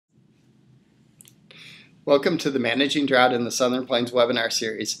Welcome to the Managing Drought in the Southern Plains webinar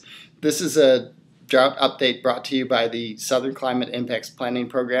series. This is a drought update brought to you by the Southern Climate Impacts Planning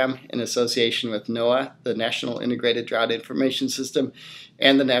Program in association with NOAA, the National Integrated Drought Information System,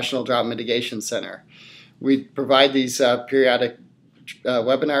 and the National Drought Mitigation Center. We provide these periodic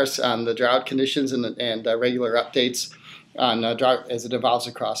webinars on the drought conditions and regular updates on drought as it evolves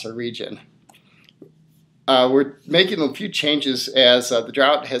across our region. We're making a few changes as the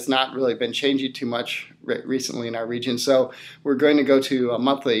drought has not really been changing too much recently in our region, so we're going to go to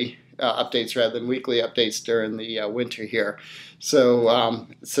monthly updates rather than weekly updates during the winter here. So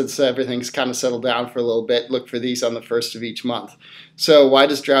since everything's kind of settled down for a little bit, look for these on the first of each month. So why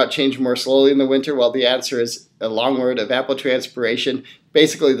does drought change more slowly in the winter? Well, the answer is a long word, evapotranspiration.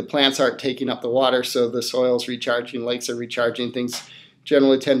 Basically, the plants aren't taking up the water, so the soil's recharging, lakes are recharging, things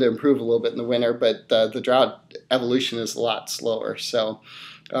generally tend to improve a little bit in the winter, but the drought evolution is a lot slower. So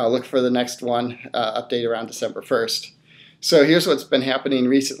look for the next one update around December 1st. So here's what's been happening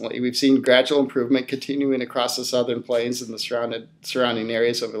recently. We've seen gradual improvement continuing across the southern plains and the surrounding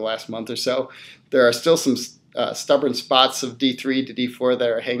areas over the last month or so. There are still some stubborn spots of D3 to D4 that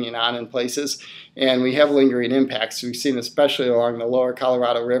are hanging on in places, and we have lingering impacts. We've seen especially along the lower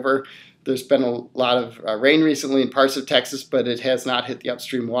Colorado River. There's been a lot of rain recently in parts of Texas, but it has not hit the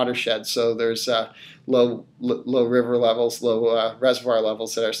upstream watershed. So there's low river levels, low reservoir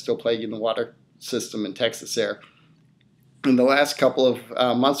levels that are still plaguing the water system in Texas there. In the last couple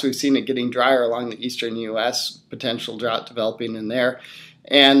of months, we've seen it getting drier along the eastern U.S., potential drought developing in there.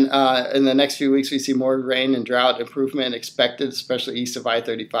 And in the next few weeks, we see more rain and drought improvement expected, especially east of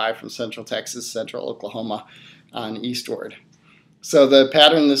I-35 from central Texas, central Oklahoma on eastward. So the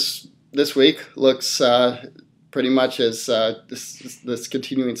pattern this week looks pretty much as this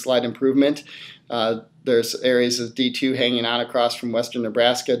continuing slight improvement. There's areas of D2 hanging on across from western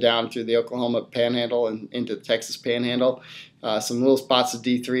Nebraska down through the Oklahoma Panhandle and into the Texas Panhandle. Some little spots of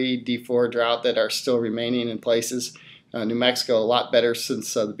D3, D4 drought that are still remaining in places. New Mexico, a lot better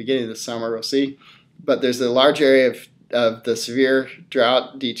since the beginning of the summer, we'll see. But there's a large area of the severe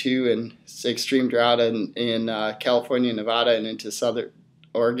drought, D2, and extreme drought in California, Nevada, and into southern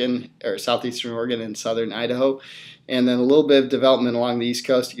Oregon or southeastern Oregon and southern Idaho, and then a little bit of development along the East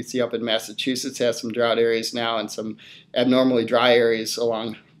Coast. You can see up in Massachusetts has some drought areas now and some abnormally dry areas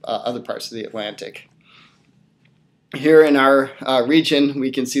along other parts of the Atlantic. Here in our region,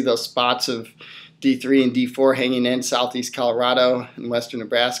 we can see those spots of D3 and D4 hanging in southeast Colorado and western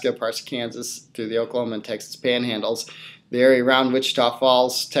Nebraska, parts of Kansas through the Oklahoma and Texas panhandles. The area around Wichita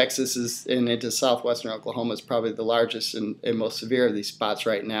Falls, Texas, and into southwestern Oklahoma is probably the largest and most severe of these spots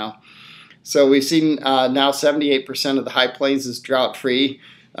right now. So we've seen now 78% of the high plains is drought-free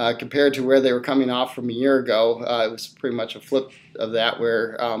compared to where they were coming off from a year ago. It was pretty much a flip of that,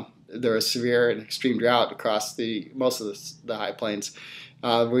 where there was severe and extreme drought across most of the high plains.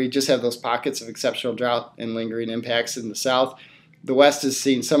 We just have those pockets of exceptional drought and lingering impacts in the south. The west has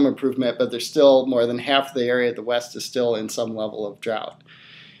seen some improvement, but there's still more than half the area of the west is still in some level of drought.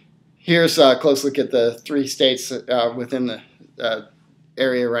 Here's a close look at the three states within the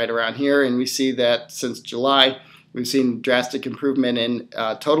area right around here, and we see that since July, we've seen drastic improvement in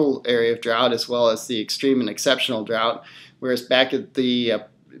total area of drought as well as the extreme and exceptional drought, whereas back at the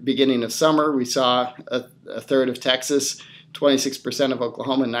beginning of summer, we saw a third of Texas, 26% of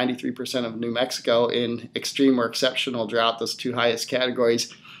Oklahoma, and 93% of New Mexico in extreme or exceptional drought, those two highest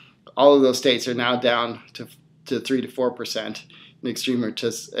categories. All of those states are now down to 3 to 4% in extreme or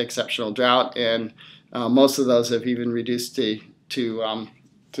exceptional drought, and most of those have even reduced to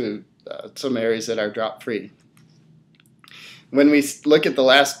some areas that are drought-free. When we look at the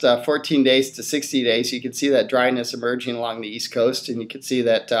last 14 days to 60 days, you can see that dryness emerging along the East Coast, and you can see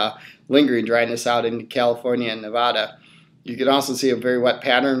that lingering dryness out in California and Nevada. You can also see a very wet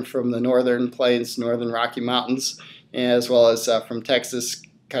pattern from the northern plains, northern Rocky Mountains, as well as from Texas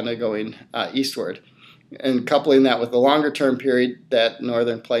kind of going eastward. And coupling that with the longer term period, that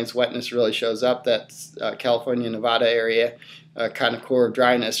northern plains wetness really shows up. That California, Nevada area kind of core of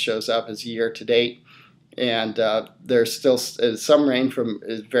dryness shows up as year to date. And there's still some rain from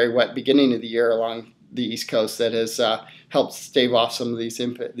a very wet beginning of the year along the East Coast that has helped stave off some of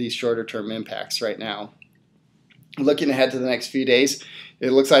these shorter term impacts right now. Looking ahead to the next few days,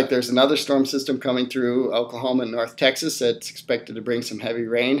 it looks like there's another storm system coming through Oklahoma and North Texas that's expected to bring some heavy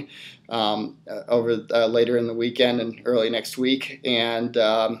rain over later in the weekend and early next week, and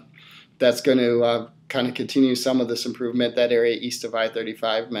that's going to kind of continue some of this improvement, that area east of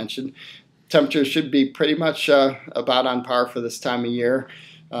I-35 mentioned. Temperatures should be pretty much about on par for this time of year.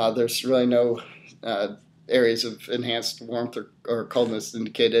 There's really no areas of enhanced warmth or coldness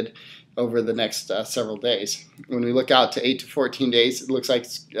indicated over the next several days. When we look out to 8 to 14 days, it looks like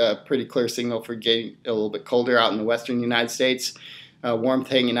it's a pretty clear signal for getting a little bit colder out in the western United States, warmth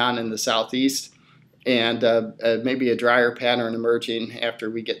hanging on in the southeast, and maybe a drier pattern emerging after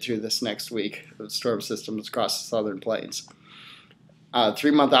we get through this next week of storm systems across the southern plains.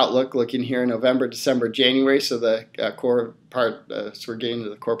 3-month outlook looking here in November, December, January, so the core part, so we're getting to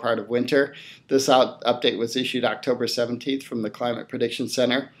the core part of winter. This update was issued October 17th from the Climate Prediction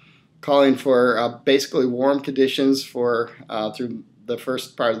Center, calling for basically warm conditions for through the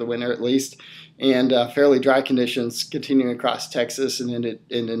first part of the winter at least, and fairly dry conditions continuing across Texas and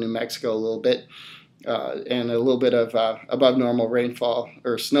into New Mexico a little bit, and a little bit of above normal rainfall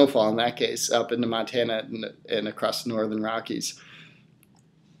or snowfall in that case up into Montana and across the northern Rockies.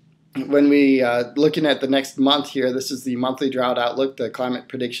 When we looking at the next month here, this is the monthly drought outlook. The Climate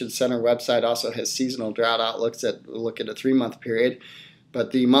Prediction Center website also has seasonal drought outlooks that look at a 3-month period.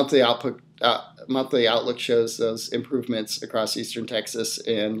 But the monthly outlook shows those improvements across eastern Texas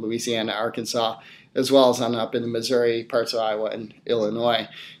and Louisiana, Arkansas, as well as on up in Missouri, parts of Iowa, and Illinois.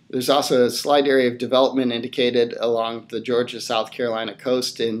 There's also a slight area of development indicated along the Georgia-South Carolina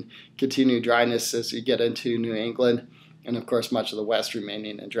coast and continued dryness as we get into New England, and of course much of the West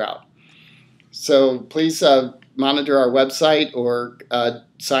remaining in drought. So please monitor our website or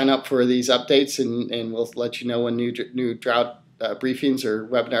sign up for these updates, and we'll let you know when new drought briefings or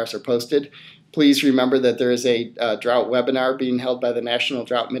webinars are posted. Please remember that there is a drought webinar being held by the National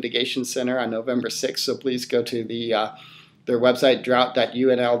Drought Mitigation Center on November 6th, so please go to their website,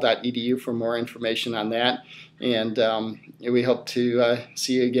 drought.unl.edu, for more information on that. And we hope to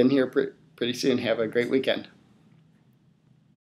see you again here pretty soon. Have a great weekend.